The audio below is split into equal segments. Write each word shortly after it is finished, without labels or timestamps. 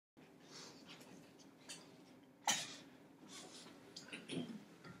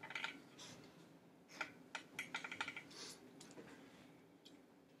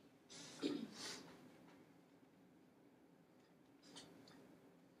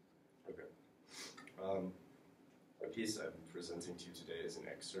piece I'm presenting to you today is an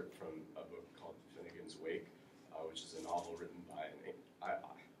excerpt from a book called Finnegan's Wake, which is a novel written by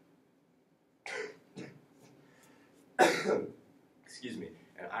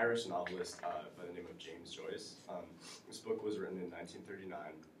an Irish novelist by the name of James Joyce. This book was written in 1939.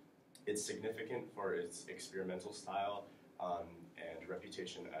 It's significant for its experimental style and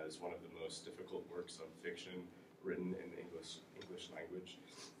reputation as one of the most difficult works of fiction written in the English language.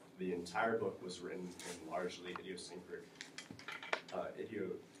 The entire book was written in largely idiosyncratic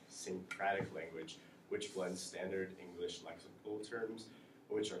language, which blends standard English lexical terms,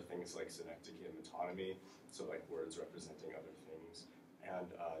 which are things like synecdoche and metonymy, so like words representing other things, and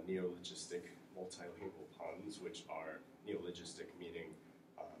neologistic multilingual puns, which are neologistic meaning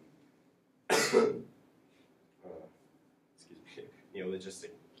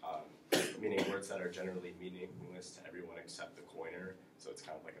meaning words that are generally meaningless to everyone except the coiner, so it's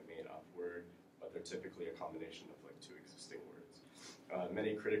kind of like a made-up word, but they're typically a combination of like two existing words.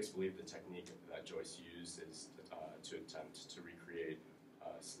 Many critics believe the technique that Joyce used is to attempt to recreate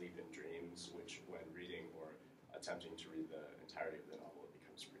sleep and dreams, which when reading or attempting to read the entirety of the novel, it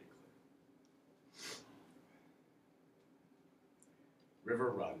becomes pretty clear.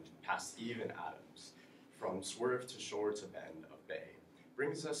 River Run, past Eve and Adams, from swerve to shore to bend of bay,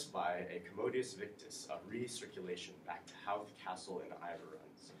 brings us by a commodious victus of recirculation back to Howth Castle and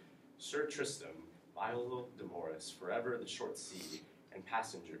Iverruns. Sir Tristram, Viol de Morris, forever the short sea, and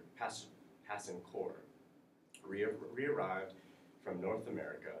passing core, re-arrived from North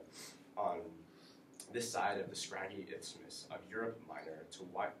America on this side of the scraggy isthmus of Europe Minor to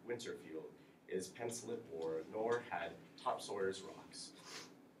Winterfield is penciled war, nor had topsawyers rocks.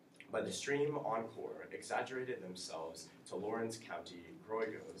 But the stream encore exaggerated themselves to Lawrence County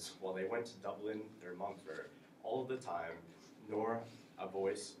Groigos while they went to Dublin their Mumford all the time, nor a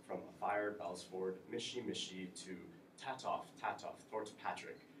voice from afire Belsford, Mishy Mishy to Tatoff, Thort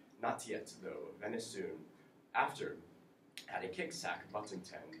Patrick, not yet though, Venice soon. After, at a kicksack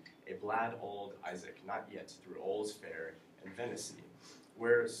Buttington, a blad old Isaac, not yet through All's Fair and Venice,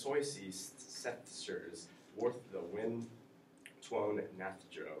 where Soisy Sethshires worth the wind twone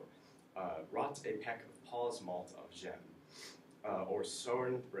Nathjo, wrought a peck of Paul's malt of gem, or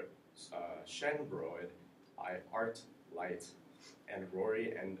Shenbroid by Art Light and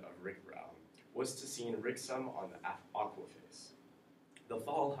Rory end of Rickbrow, was to seen Rigsum on the aquaface. The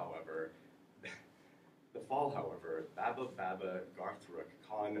fall, however, Baba Garthrook,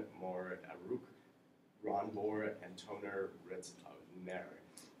 Con Mor Aruk, Ronbor, and Toner Rit of Nair.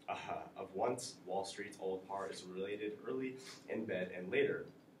 Of once, Wall Street's old par is related early in bed and later,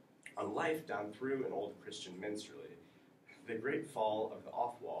 on life down through an old Christian minstrelsy. The great fall of the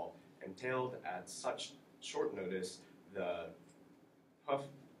off-wall entailed at such short notice the puff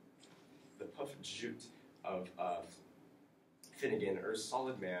jute of Finnegan,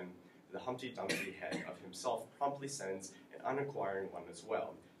 solid man, the Humpty Dumpty head of himself promptly sends an uninquiring one as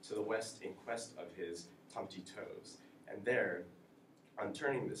well, to the west in quest of his tumpty toes. And there, on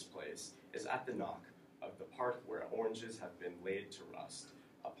turning this place, is at the knock of the park where oranges have been laid to rust,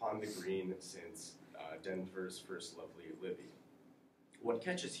 upon the green since Denver's first lovely Libby. What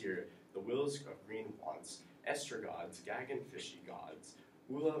catches here, the wills of green wants, estrogods, gag and fishy gods,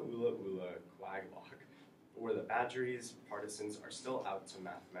 ula, quaglock, where the Badgeries partisans are still out to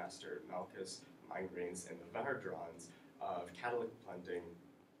master Malchus, migraines, and the Vardrons of Catholic planting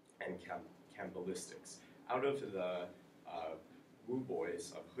and Campbellistics, out of the woo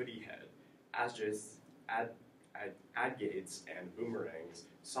boys of Hoodie Head, Adgates and Boomerangs,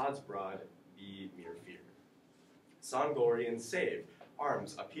 Sod's Broad be mere fear. Songorian save,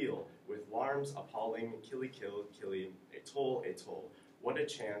 arms appeal, with larms appalling, killy, a toll, what a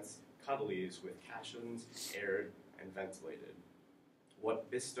chance, cuddlies with cassions aired and ventilated. What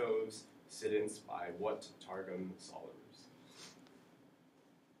bestows, siddance by what Targum Solars.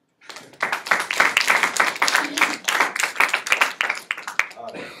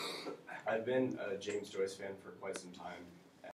 I've been a James Joyce fan for quite some time.